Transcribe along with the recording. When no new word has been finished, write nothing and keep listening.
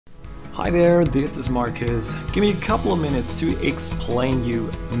Hi there, this is Marcus. Give me a couple of minutes to explain you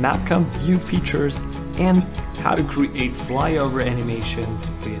Mapcom view features and how to create flyover animations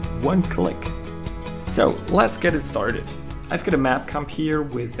with one click. So let's get it started. I've got a Mapcom here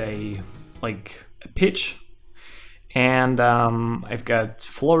with a pitch, and I've got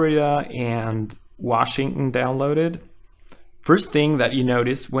Florida and Washington downloaded. First thing that you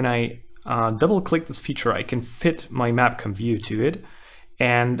notice when I double click this feature, I can fit my Mapcom view to it.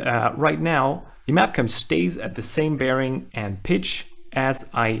 And right now, the Mapcom stays at the same bearing and pitch as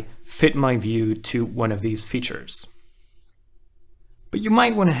I fit my view to one of these features. But you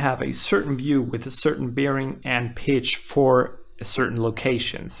might want to have a certain view with a certain bearing and pitch for a certain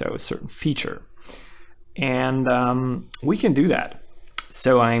location, so a certain feature. And we can do that.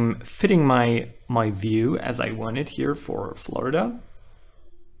 So I'm fitting my view as I want it here for Florida.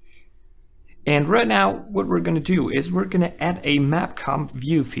 And right now, what we're going to do is we're going to add a Mapcom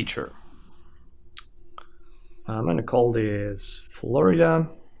view feature. I'm going to call this Florida.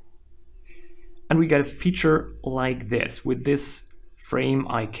 And we got a feature like this with this frame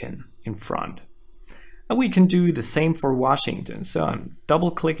icon in front. And we can do the same for Washington. So I'm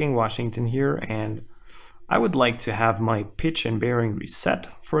double clicking Washington here, and I would like to have my pitch and bearing reset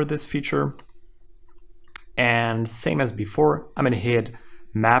for this feature. And same as before, I'm going to hit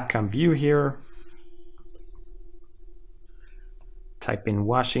Mapcom view here, type in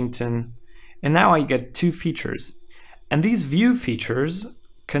Washington, and now I get two features. And these view features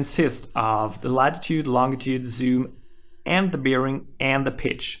consist of the latitude, longitude, zoom, and the bearing and the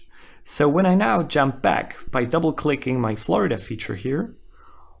pitch. So when I now jump back by double clicking my Florida feature here,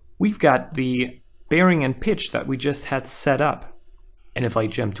 we've got the bearing and pitch that we just had set up. And if I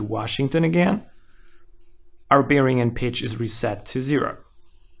jump to Washington again, our bearing and pitch is reset to 0.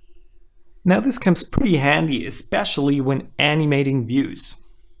 Now this comes pretty handy, especially when animating views.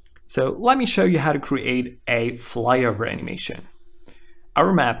 So let me show you how to create a flyover animation.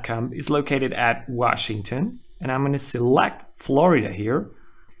 Our Mapcom is located at Washington, and I'm going to select Florida here,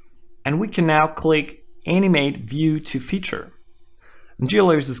 and we can now click Animate View to Feature. And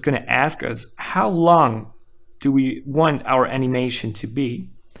GEOlayers is going to ask us how long do we want our animation to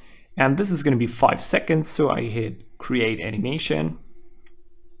be, and this is going to be 5 seconds, so I hit Create Animation.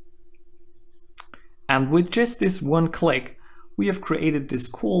 And with just this one click, we have created this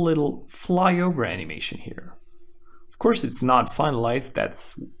cool little flyover animation here. Of course, it's not finalized.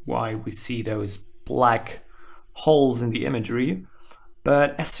 That's why we see those black holes in the imagery.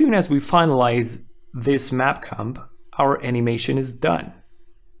 But as soon as we finalize this Mapcom, our animation is done.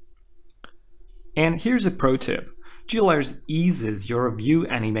 And here's a pro tip. GEOlayers eases your view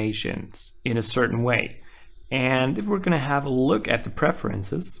animations in a certain way. And if we're going to have a look at the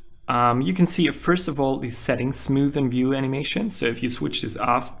preferences, you can see, first of all, these settings, smooth and view animation. So if you switch this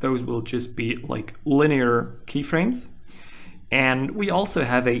off, those will just be like linear keyframes. And we also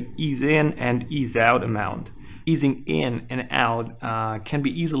have a ease in and ease out amount. Easing in and out can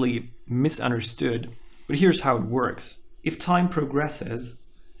be easily misunderstood, but here's how it works. If time progresses,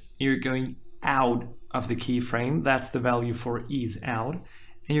 you're going out of the keyframe, that's the value for ease out,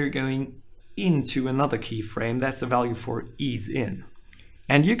 and you're going into another keyframe, that's the value for ease in.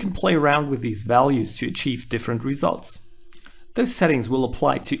 And you can play around with these values to achieve different results. Those settings will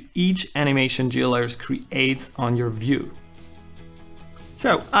apply to each animation GEOlayers creates on your view.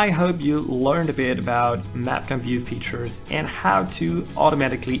 So I hope you learned a bit about Mapcom view features and how to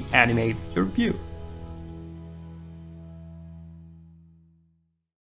automatically animate your view.